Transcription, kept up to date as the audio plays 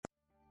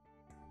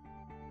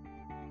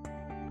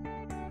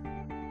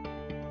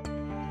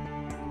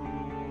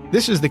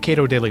This is the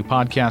Cato Daily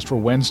Podcast for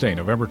Wednesday,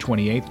 November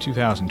 28th,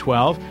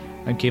 2012.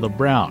 I'm Caleb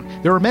Brown.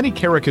 There are many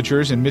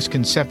caricatures and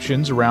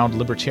misconceptions around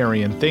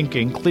libertarian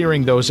thinking.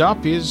 Clearing those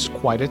up is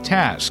quite a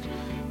task.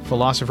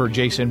 Philosopher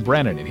Jason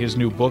Brennan, in his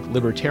new book,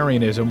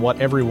 Libertarianism, What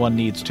Everyone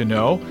Needs to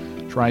Know,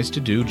 tries to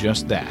do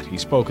just that. He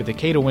spoke at the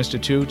Cato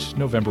Institute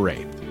November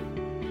 8th.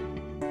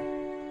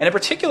 And in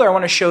particular, I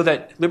want to show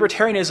that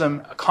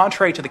libertarianism,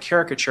 contrary to the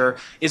caricature,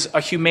 is a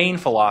humane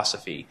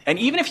philosophy. And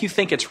even if you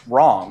think it's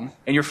wrong,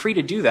 and you're free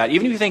to do that,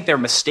 even if you think they're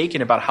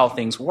mistaken about how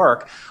things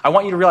work, I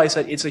want you to realize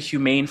that it's a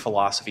humane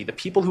philosophy. The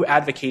people who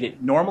advocate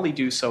it normally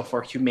do so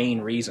for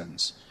humane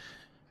reasons.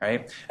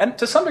 Right? And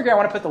to some degree, I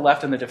want to put the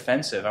left in the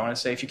defensive. I want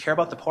to say, if you care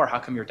about the poor, how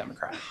come you're a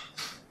Democrat?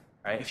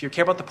 Right? If you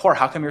care about the poor,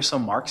 how come you're so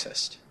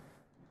Marxist?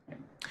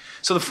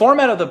 So the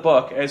format of the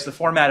book, as the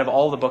format of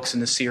all the books in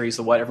this series,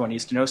 the What Everyone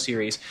Needs to Know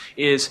series,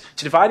 is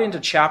to divide into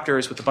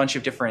chapters with a bunch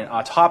of different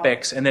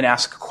topics and then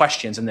ask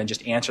questions and then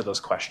just answer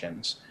those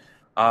questions.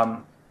 So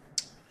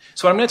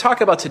what I'm going to talk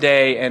about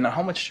today, and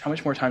how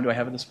much more time do I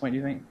have at this point, do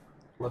you think?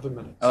 11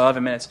 minutes.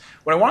 11 minutes.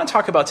 What I want to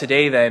talk about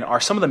today, then, are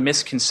some of the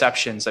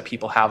misconceptions that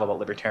people have about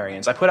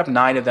libertarians. I put up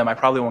 9 of them. I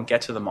probably won't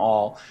get to them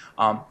all,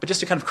 but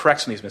just to kind of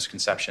correct some of these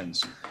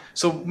misconceptions.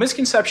 So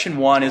misconception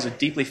 1 is a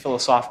deeply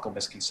philosophical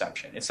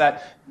misconception. It's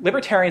that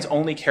libertarians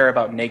only care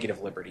about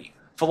negative liberty.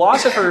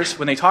 Philosophers,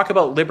 when they talk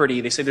about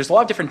liberty, they say there's a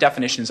lot of different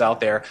definitions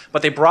out there,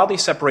 but they broadly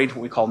separate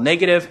what we call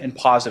negative and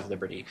positive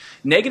liberty.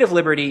 Negative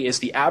liberty is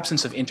the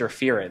absence of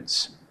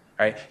interference.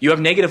 Right? You have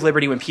negative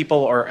liberty when people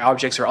or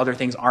objects or other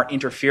things aren't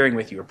interfering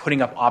with you or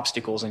putting up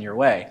obstacles in your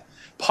way.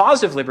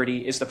 Positive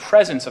liberty is the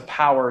presence of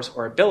powers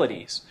or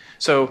abilities.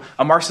 So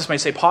a Marxist might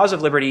say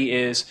positive liberty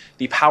is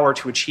the power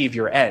to achieve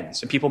your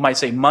ends. And people might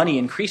say money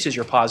increases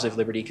your positive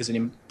liberty because it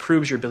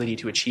improves your ability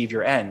to achieve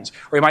your ends.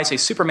 Or you might say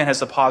Superman has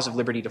the positive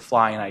liberty to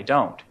fly and I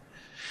don't.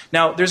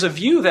 Now, there's a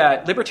view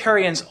that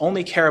libertarians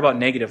only care about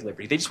negative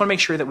liberty. They just want to make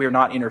sure that we are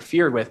not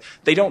interfered with.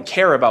 They don't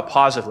care about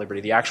positive liberty,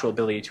 the actual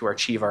ability to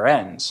achieve our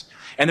ends.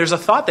 And there's a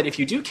thought that if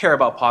you do care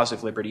about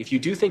positive liberty, if you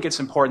do think it's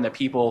important that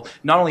people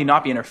not only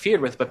not be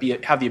interfered with, but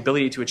have the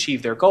ability to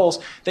achieve their goals,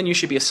 then you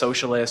should be a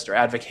socialist or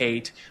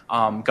advocate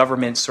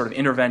government sort of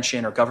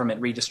intervention or government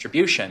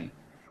redistribution.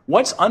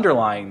 What's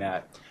underlying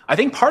that? I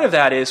think part of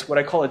that is what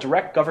I call a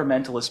direct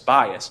governmentalist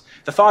bias.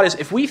 The thought is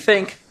if we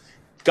think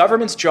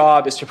government's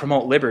job is to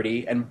promote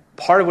liberty, and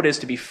part of what it is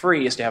to be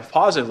free is to have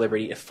positive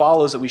liberty, it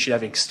follows that we should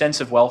have an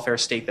extensive welfare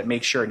state that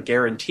makes sure and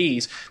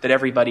guarantees that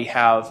everybody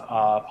have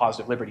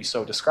positive liberty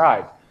so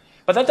described.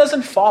 But that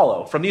doesn't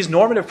follow. From these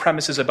normative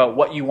premises about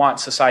what you want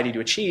society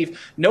to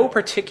achieve, no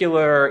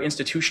particular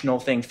institutional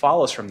thing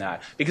follows from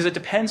that, because it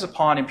depends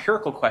upon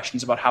empirical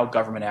questions about how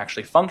government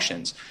actually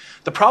functions.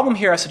 The problem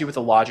here has to do with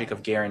the logic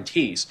of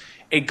guarantees.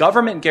 A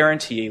government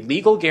guarantee, a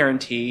legal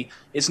guarantee,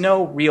 is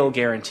no real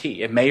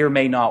guarantee. It may or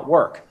may not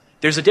work.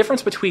 There's a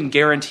difference between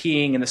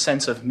guaranteeing in the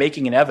sense of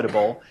making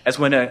inevitable, as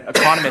when an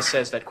economist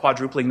says that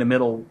quadrupling the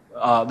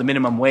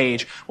minimum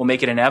wage will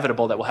make it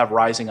inevitable that we'll have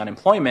rising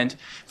unemployment,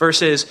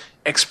 versus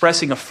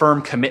expressing a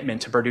firm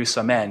commitment to produce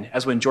some end,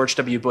 as when George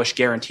W. Bush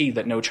guaranteed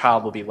that no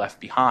child will be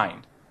left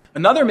behind.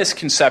 Another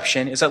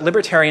misconception is that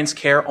libertarians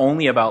care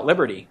only about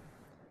liberty.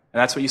 And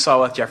that's what you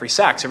saw with Jeffrey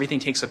Sachs. Everything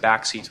takes a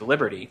backseat to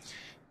liberty.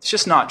 It's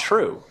just not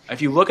true.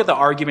 If you look at the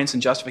arguments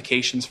and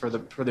justifications for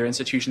their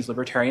institutions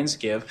libertarians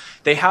give,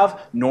 they have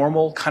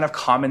normal, kind of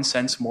common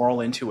sense moral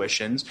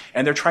intuitions,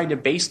 and they're trying to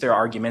base their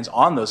arguments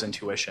on those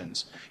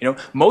intuitions.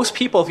 Most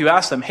people, if you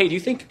ask them, hey, do you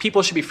think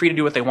people should be free to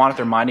do what they want if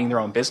they're minding their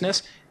own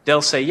business?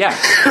 They'll say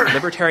yes.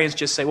 Libertarians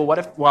just say, well, what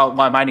if while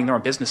minding their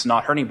own business and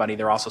not hurting anybody,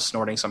 they're also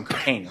snorting some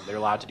cocaine? They're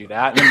allowed to do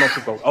that? And then most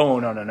people go, oh,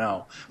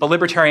 no. But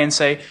libertarians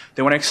say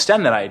they want to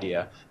extend that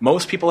idea.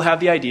 Most people have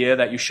the idea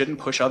that you shouldn't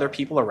push other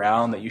people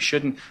around, that you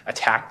shouldn't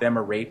attack them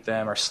or rape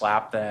them or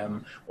slap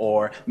them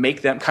or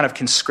make them kind of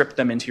conscript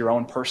them into your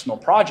own personal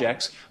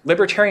projects.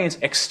 Libertarians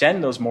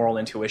extend those moral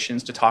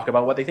intuitions to talk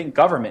about what they think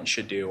government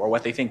should do or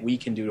what they think we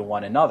can do to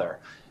one another.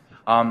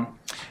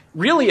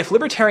 Really, if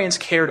libertarians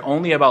cared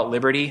only about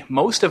liberty,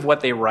 most of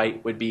what they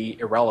write would be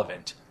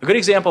irrelevant. A good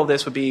example of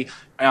this would be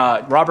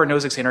Robert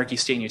Nozick's Anarchy,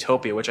 State, and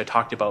Utopia, which I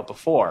talked about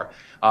before.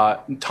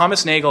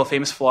 Thomas Nagel, a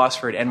famous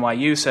philosopher at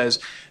NYU, says,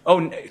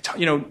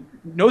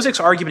 Nozick's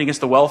argument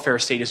against the welfare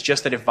state is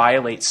just that it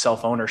violates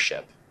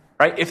self-ownership.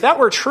 Right? If that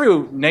were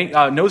true,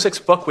 Nozick's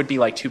book would be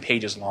like 2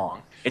 pages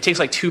long. It takes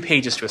like 2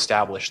 pages to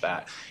establish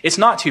that. It's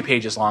not 2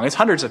 pages long. It's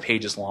hundreds of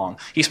pages long.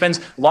 He spends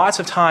lots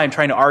of time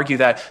trying to argue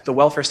that the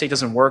welfare state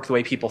doesn't work the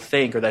way people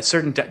think or that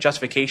certain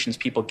justifications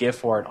people give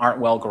for it aren't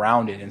well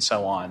grounded and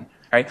so on.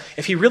 Right?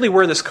 If he really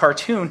were this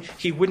cartoon,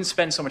 he wouldn't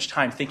spend so much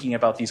time thinking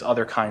about these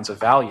other kinds of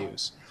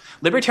values.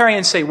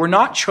 Libertarians say we're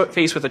not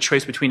faced with a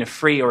choice between a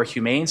free or a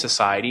humane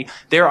society.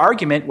 Their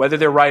argument, whether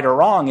they're right or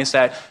wrong, is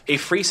that a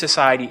free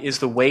society is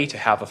the way to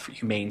have a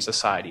humane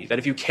society. That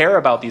if you care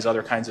about these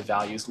other kinds of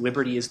values,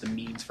 liberty is the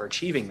means for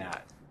achieving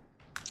that.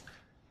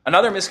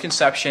 Another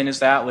misconception is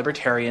that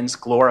libertarians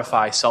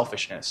glorify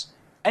selfishness.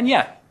 And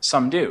yet,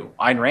 some do.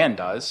 Ayn Rand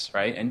does,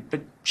 right?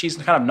 But she's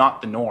kind of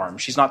not the norm.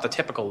 She's not the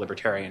typical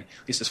libertarian,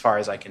 at least as far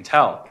as I can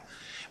tell.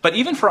 But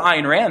even for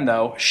Ayn Rand,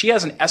 though, she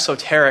has an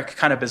esoteric,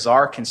 kind of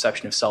bizarre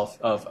conception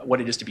of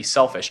what it is to be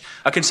selfish,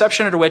 a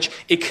conception under which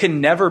it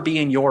can never be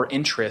in your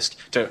interest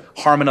to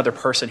harm another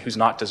person who's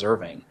not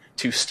deserving,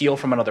 to steal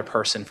from another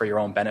person for your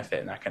own benefit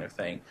and that kind of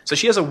thing. So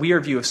she has a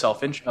weird view of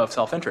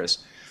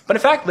self-interest. But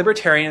in fact,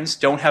 libertarians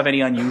don't have any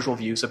unusual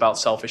views about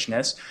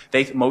selfishness.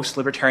 Most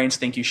libertarians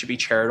think you should be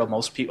charitable.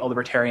 Most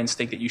libertarians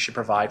think that you should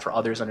provide for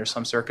others under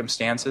some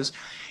circumstances.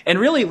 And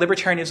really,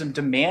 libertarianism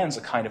demands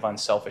a kind of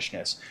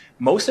unselfishness.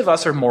 Most of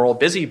us are moral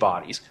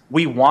busybodies.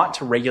 We want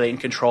to regulate and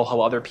control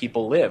how other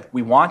people live.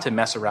 We want to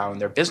mess around in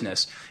their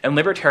business. And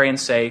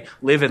libertarians say,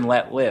 live and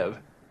let live.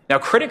 Now,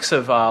 critics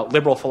of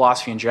liberal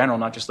philosophy in general,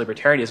 not just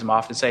libertarianism,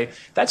 often say,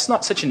 that's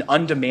not such an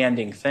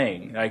undemanding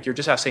thing. Like, you're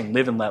just saying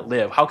live and let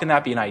live. How can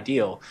that be an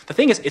ideal? The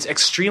thing is, it's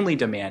extremely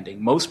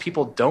demanding. Most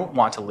people don't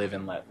want to live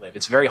and let live.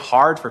 It's very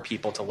hard for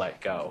people to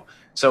let go.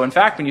 So, in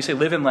fact, when you say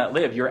live and let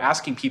live, you're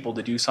asking people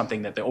to do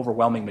something that the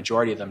overwhelming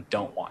majority of them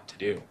don't want to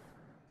do.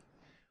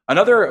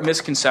 Another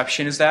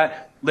misconception is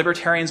that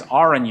libertarians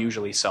are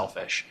unusually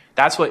selfish.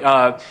 That's what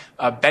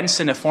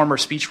Benson, a former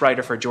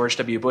speechwriter for George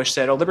W. Bush,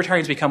 said,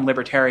 libertarians become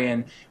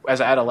libertarian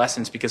as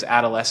adolescents because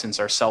adolescents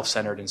are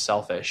self-centered and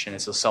selfish, and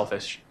it's a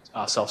selfish,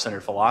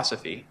 self-centered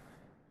philosophy.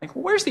 Like,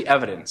 well, where's the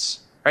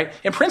evidence? Right?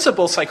 In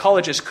principle,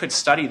 psychologists could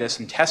study this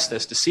and test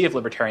this to see if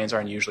libertarians are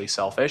unusually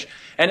selfish.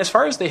 And as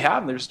far as they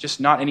have, there's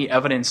just not any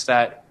evidence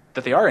that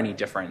they are any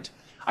different.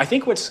 I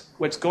think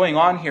what's going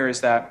on here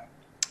is that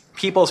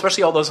people,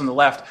 especially all those on the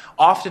left,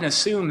 often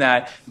assume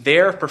that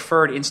their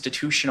preferred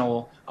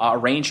institutional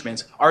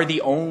arrangements are the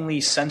only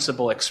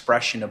sensible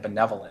expression of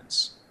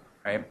benevolence,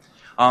 right?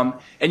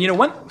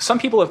 Some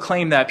people have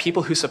claimed that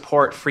people who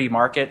support free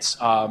markets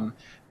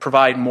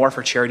provide more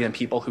for charity than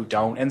people who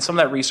don't, and some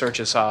of that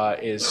research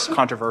is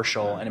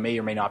controversial, and it may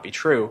or may not be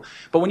true.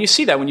 But when you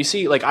see,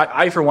 like,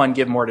 I for one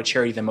give more to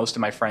charity than most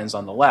of my friends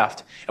on the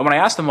left, and when I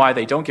ask them why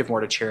they don't give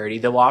more to charity,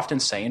 they'll often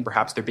say, and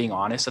perhaps they're being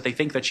honest, that they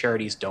think that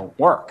charities don't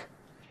work.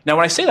 Now,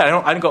 when I say that,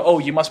 I don't go, oh,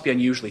 you must be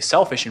unusually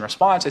selfish in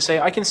response. I say,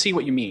 I can see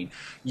what you mean.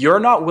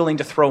 You're not willing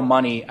to throw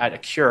money at a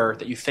cure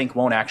that you think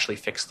won't actually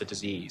fix the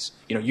disease.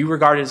 You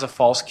regard it as a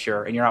false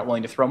cure, and you're not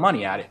willing to throw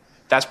money at it.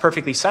 That's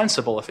perfectly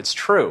sensible if it's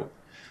true.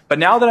 But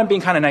now that I'm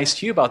being kind of nice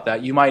to you about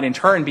that, you might in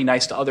turn be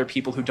nice to other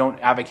people who don't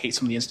advocate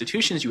some of the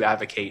institutions you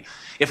advocate.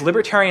 If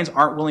libertarians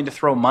aren't willing to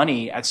throw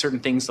money at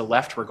certain things the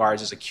left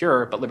regards as a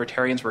cure, but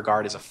libertarians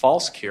regard as a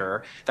false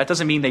cure, that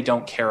doesn't mean they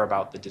don't care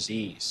about the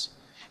disease.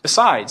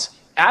 Besides,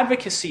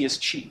 advocacy is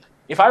cheap.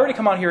 If I were to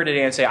come on here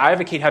today and say, I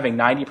advocate having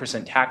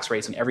 90% tax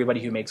rates on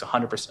everybody who makes over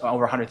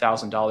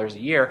 $100,000 a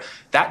year,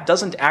 that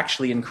doesn't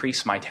actually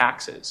increase my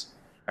taxes,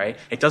 right?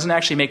 It doesn't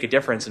actually make a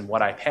difference in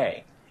what I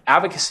pay.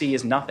 Advocacy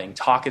is nothing.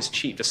 Talk is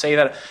cheap. To say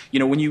that,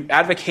 when you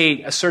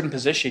advocate a certain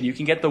position, you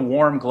can get the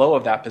warm glow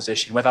of that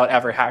position without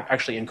ever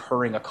actually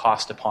incurring a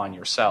cost upon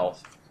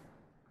yourself.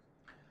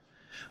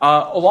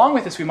 Along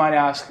with this, we might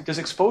ask, does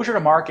exposure to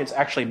markets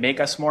actually make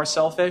us more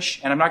selfish?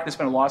 And I'm not going to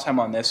spend a lot of time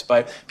on this,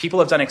 but people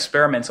have done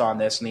experiments on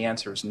this, and the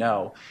answer is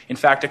no. In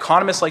fact,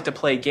 economists like to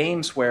play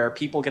games where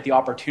people get the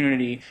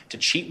opportunity to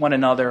cheat one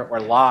another or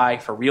lie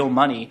for real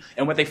money,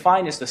 and what they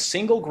find is the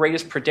single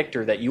greatest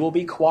predictor that you will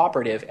be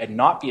cooperative and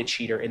not be a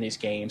cheater in these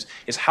games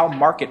is how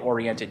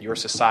market-oriented your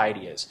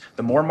society is.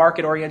 The more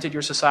market-oriented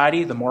your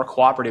society, the more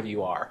cooperative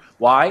you are.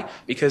 Why?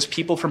 Because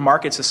people from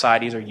market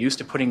societies are used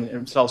to putting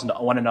themselves into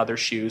one another's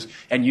shoes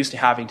and used to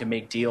having to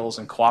make deals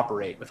and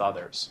cooperate with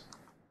others.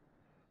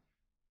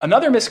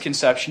 Another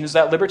misconception is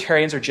that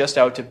libertarians are just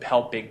out to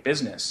help big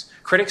business.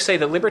 Critics say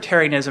that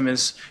libertarianism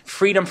is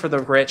freedom for the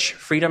rich,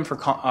 freedom for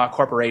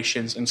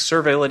corporations, and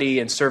servility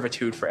and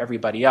servitude for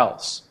everybody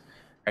else.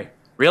 Right?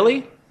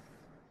 Really?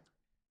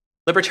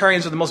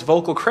 Libertarians are the most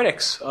vocal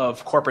critics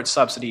of corporate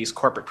subsidies,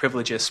 corporate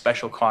privileges,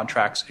 special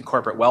contracts, and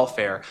corporate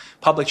welfare.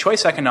 Public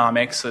choice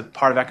economics, the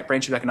part of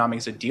branch of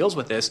economics that deals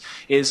with this,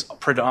 is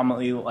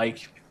predominantly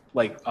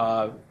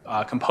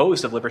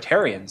composed of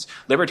libertarians.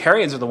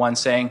 Libertarians are the ones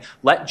saying,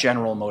 let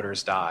General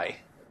Motors die.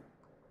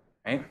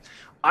 Right?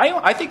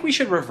 I think we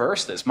should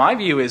reverse this. My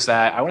view is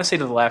that I want to say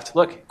to the left,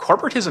 look,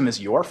 corporatism is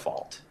your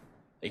fault.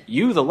 Like,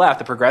 you, the left,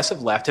 the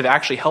progressive left, have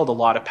actually held a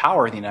lot of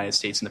power in the United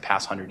States in the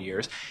past 100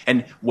 years.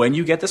 And when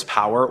you get this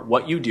power,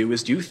 what you do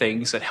is do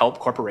things that help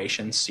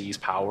corporations seize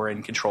power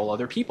and control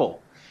other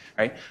people.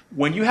 Right?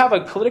 When you have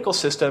a political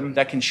system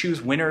that can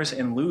choose winners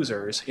and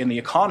losers in the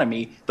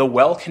economy, the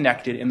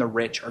well-connected and the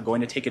rich are going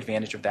to take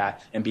advantage of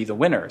that and be the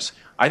winners.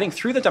 I think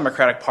through the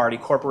Democratic Party,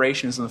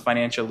 corporations and the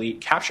financial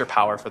elite capture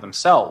power for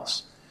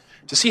themselves.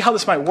 To see how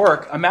this might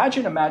work,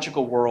 imagine a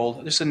magical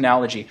world, this is an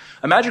analogy,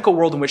 a magical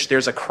world in which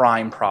there's a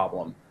crime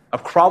problem. A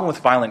problem with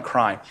violent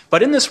crime.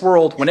 But in this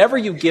world, whenever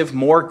you give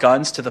more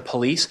guns to the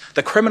police,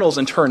 the criminals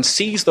in turn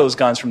seize those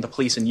guns from the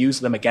police and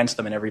use them against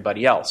them and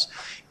everybody else.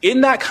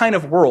 In that kind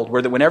of world,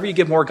 where whenever you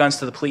give more guns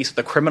to the police,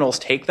 the criminals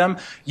take them,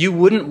 you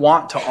wouldn't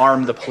want to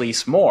arm the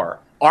police more.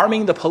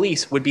 Arming the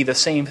police would be the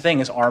same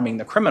thing as arming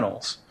the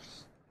criminals.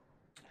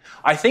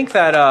 I think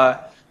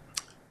that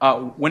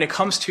when it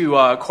comes to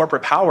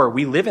corporate power,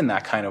 we live in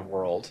that kind of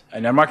world.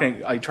 And I'm not going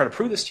to try to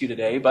prove this to you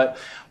today, but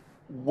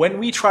When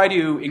we try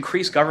to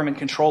increase government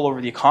control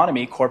over the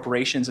economy,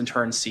 corporations in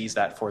turn seize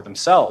that for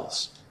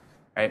themselves.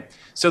 Right?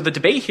 So the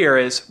debate here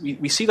is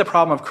we see the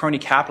problem of crony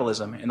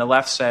capitalism, and the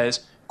left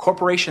says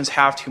corporations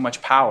have too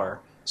much power,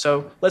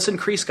 so let's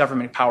increase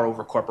government power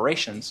over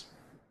corporations.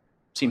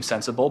 Seems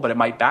sensible, but it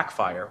might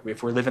backfire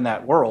if we live in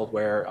that world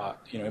where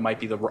it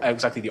might be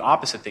exactly the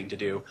opposite thing to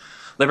do.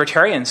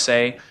 Libertarians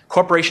say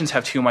corporations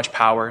have too much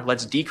power,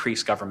 let's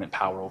decrease government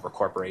power over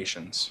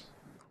corporations.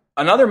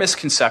 Another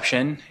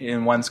misconception,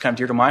 and one that's kind of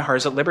dear to my heart,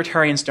 is that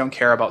libertarians don't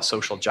care about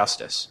social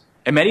justice.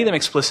 And many of them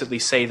explicitly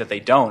say that they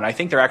don't. I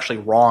think they're actually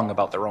wrong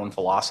about their own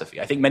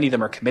philosophy. I think many of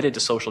them are committed to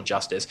social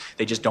justice,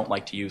 they just don't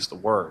like to use the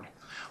word.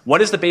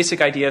 What is the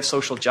basic idea of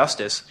social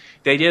justice?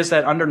 The idea is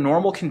that under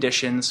normal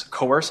conditions,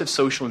 coercive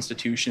social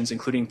institutions,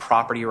 including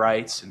property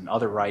rights and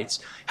other rights,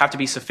 have to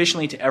be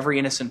sufficiently to every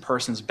innocent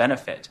person's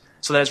benefit,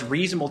 so that it's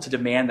reasonable to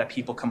demand that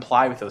people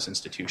comply with those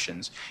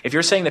institutions. If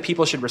you're saying that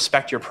people should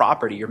respect your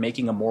property, you're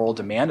making a moral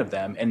demand of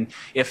them. And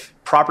if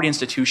property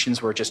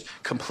institutions were just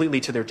completely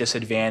to their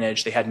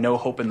disadvantage, they had no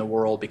hope in the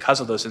world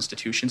because of those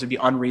institutions, it would be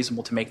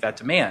unreasonable to make that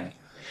demand.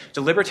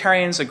 Do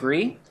libertarians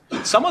agree?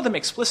 Some of them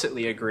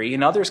explicitly agree,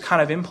 and others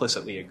kind of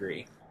implicitly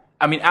agree.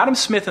 I mean, Adam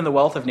Smith in The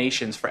Wealth of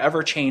Nations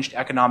forever changed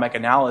economic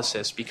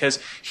analysis because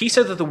he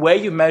said that the way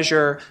you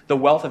measure the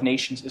wealth of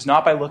nations is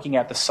not by looking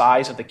at the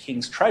size of the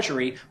king's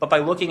treasury, but by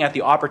looking at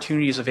the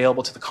opportunities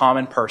available to the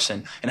common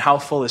person and how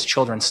full his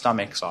children's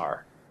stomachs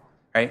are.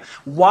 Right?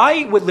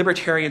 Why would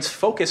libertarians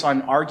focus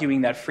on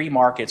arguing that free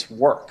markets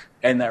work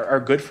and are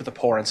good for the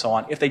poor and so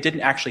on if they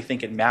didn't actually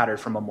think it mattered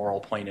from a moral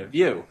point of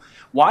view?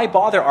 Why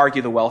bother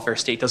argue the welfare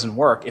state doesn't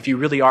work if you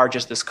really are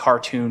just this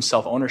cartoon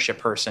self-ownership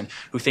person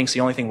who thinks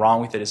the only thing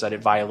wrong with it is that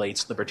it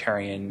violates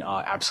libertarian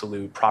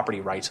absolute property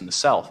rights in the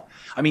self?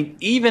 I mean,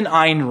 even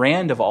Ayn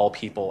Rand, of all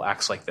people,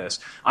 acts like this.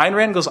 Ayn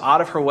Rand goes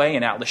out of her way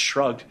in Atlas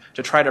Shrugged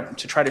to try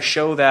to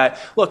show that,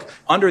 look,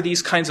 under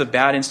these kinds of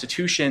bad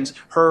institutions,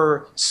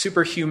 her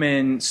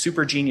superhuman,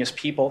 super genius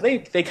people,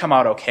 they come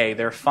out okay,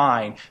 they're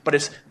fine, but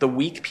it's the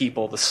weak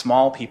people, the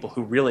small people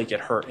who really get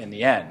hurt in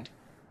the end.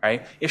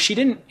 Right? If she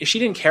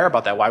didn't care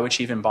about that, why would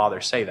she even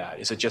bother say that?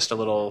 Is it just a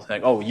little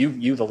like, oh,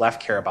 you the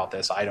left care about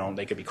this, I don't,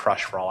 they could be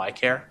crushed for all I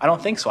care? I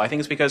don't think so. I think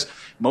it's because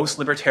most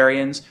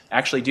libertarians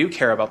actually do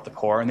care about the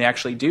poor and they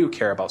actually do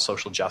care about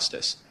social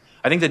justice.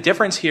 I think the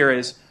difference here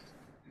is,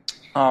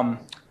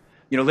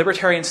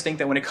 libertarians think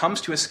that when it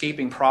comes to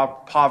escaping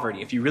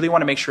poverty, if you really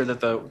want to make sure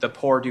that the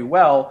poor do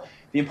well,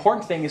 the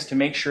important thing is to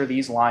make sure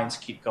these lines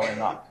keep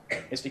going up,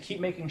 is to keep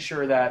making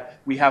sure that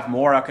we have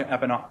more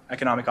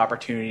economic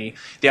opportunity.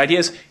 The idea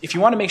is, if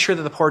you want to make sure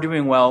that the poor are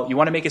doing well, you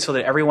want to make it so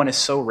that everyone is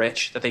so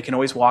rich that they can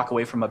always walk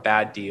away from a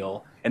bad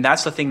deal. And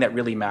that's the thing that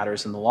really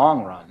matters in the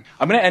long run.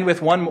 I'm going to end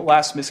with one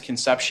last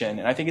misconception,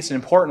 and I think it's an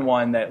important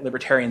one that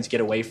libertarians get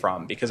away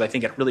from because I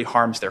think it really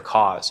harms their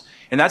cause.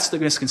 And that's the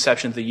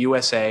misconception that the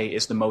USA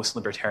is the most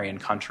libertarian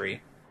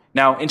country.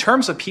 Now, in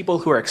terms of people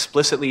who are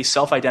explicitly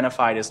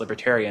self-identified as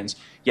libertarians,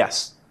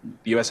 yes,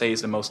 the USA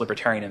is the most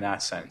libertarian in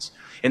that sense.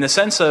 In the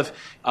sense of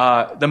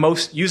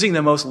using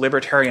the most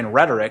libertarian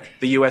rhetoric,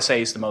 the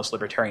USA is the most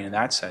libertarian in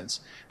that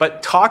sense.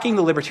 But talking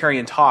the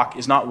libertarian talk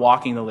is not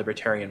walking the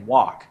libertarian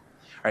walk.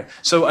 Right?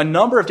 So a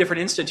number of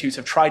different institutes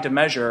have tried to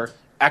measure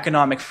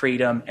economic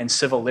freedom and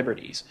civil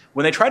liberties.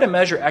 When they try to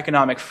measure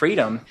economic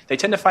freedom, they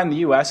tend to find the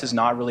U.S. is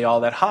not really all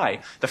that high.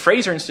 The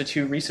Fraser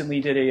Institute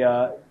recently did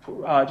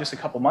just a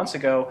couple months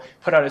ago,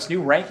 put out its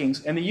new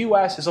rankings, and the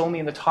U.S. is only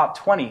in the top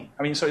 20.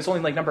 So it's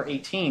only like number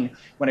 18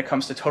 when it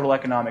comes to total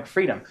economic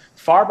freedom,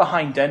 far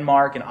behind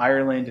Denmark and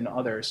Ireland and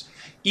others.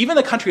 Even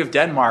the country of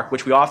Denmark,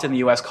 which we often in the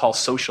U.S. call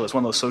socialist,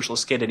 one of those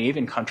socialist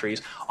Scandinavian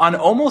countries, on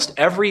almost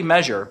every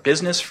measure,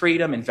 business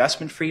freedom,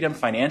 investment freedom,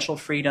 financial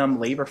freedom,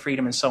 labor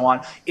freedom, and so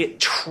on, it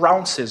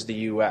trounces the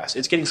U.S.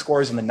 It's getting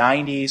scores in the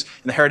 90s,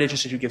 and the Heritage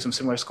Institute gives them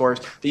similar scores.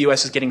 The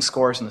U.S. is getting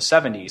scores in the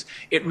 70s.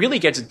 It really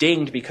gets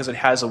dinged because it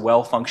has a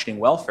well-functioning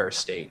welfare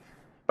state.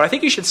 But I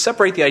think you should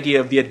separate the idea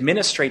of the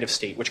administrative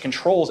state, which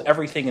controls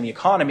everything in the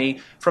economy,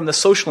 from the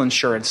social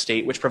insurance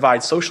state, which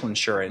provides social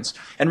insurance.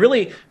 And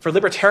really, for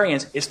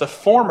libertarians, it's the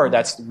former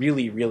that's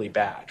really, really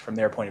bad from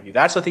their point of view.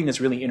 That's the thing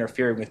that's really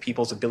interfering with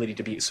people's ability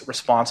to be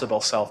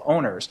responsible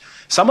self-owners.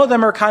 Some of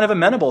them are kind of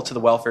amenable to the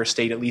welfare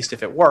state, at least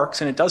if it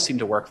works, and it does seem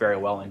to work very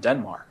well in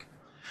Denmark.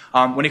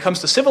 When it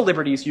comes to civil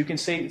liberties, you can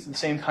say it's the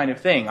same kind of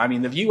thing.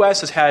 The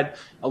U.S. has had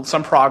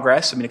some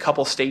progress. A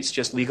couple of states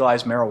just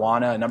legalized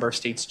marijuana. A number of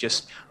states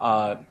just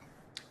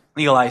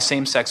legalize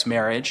same-sex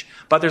marriage.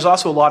 But there's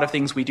also a lot of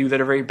things we do that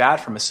are very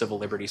bad from a civil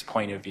liberties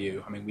point of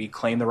view. We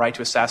claim the right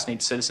to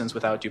assassinate citizens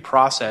without due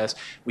process.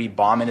 We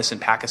bomb innocent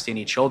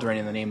Pakistani children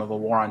in the name of a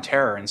war on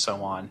terror, and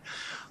so on.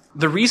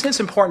 The reason it's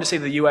important to say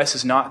the U.S.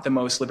 is not the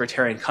most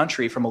libertarian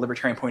country from a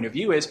libertarian point of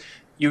view is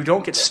you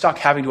don't get stuck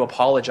having to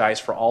apologize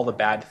for all the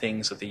bad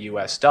things that the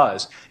U.S.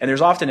 does. And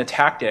there's often a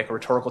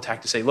rhetorical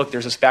tactic to say, look,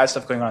 there's this bad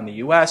stuff going on in the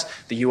U.S.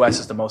 The U.S.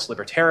 is the most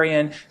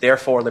libertarian,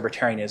 therefore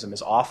libertarianism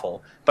is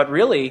awful. But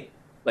really,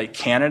 like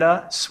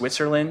Canada,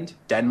 Switzerland,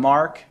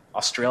 Denmark,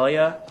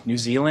 Australia, New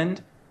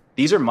Zealand,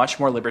 these are much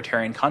more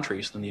libertarian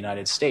countries than the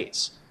United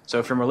States.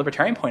 So from a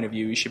libertarian point of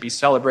view, you should be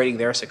celebrating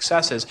their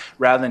successes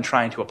rather than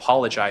trying to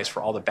apologize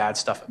for all the bad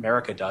stuff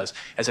America does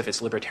as if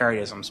it's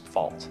libertarianism's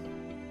fault.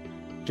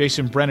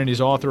 Jason Brennan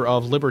is author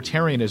of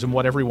Libertarianism,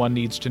 What Everyone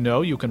Needs to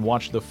Know. You can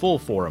watch the full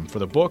forum for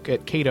the book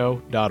at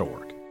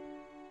cato.org.